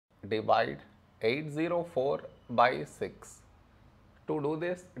divide 804 by 6. To do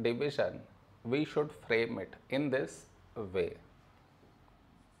this division, we should frame it in this way.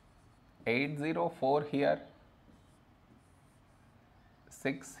 804 here,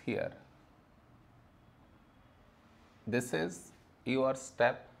 6 here. This is your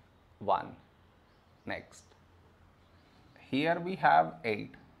step 1. Next, here we have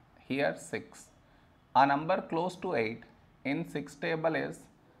 8, here 6. A number close to 8 in 6 table is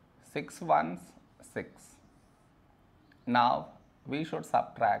 6 ones 6. Now we should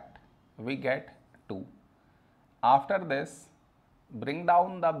subtract, we get 2. After this, bring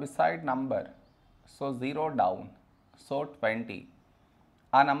down the beside number, so 0 down, so 20.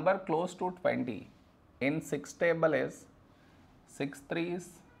 A number close to 20 in 6 table is 6 3s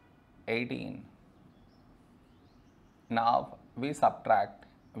 18. Now we subtract,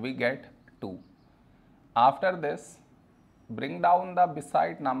 we get 2. After this, bring down the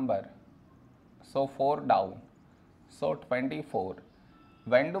beside number, so 4 down, so 24.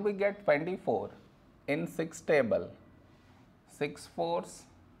 When do we get 24? In 6 table, 6 4s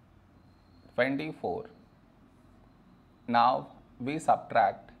 24. Now we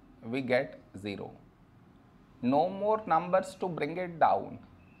subtract, we get 0. No more numbers to bring it down,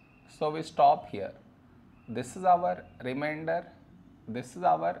 so we stop here. This is our remainder, this is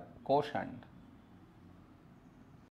our quotient.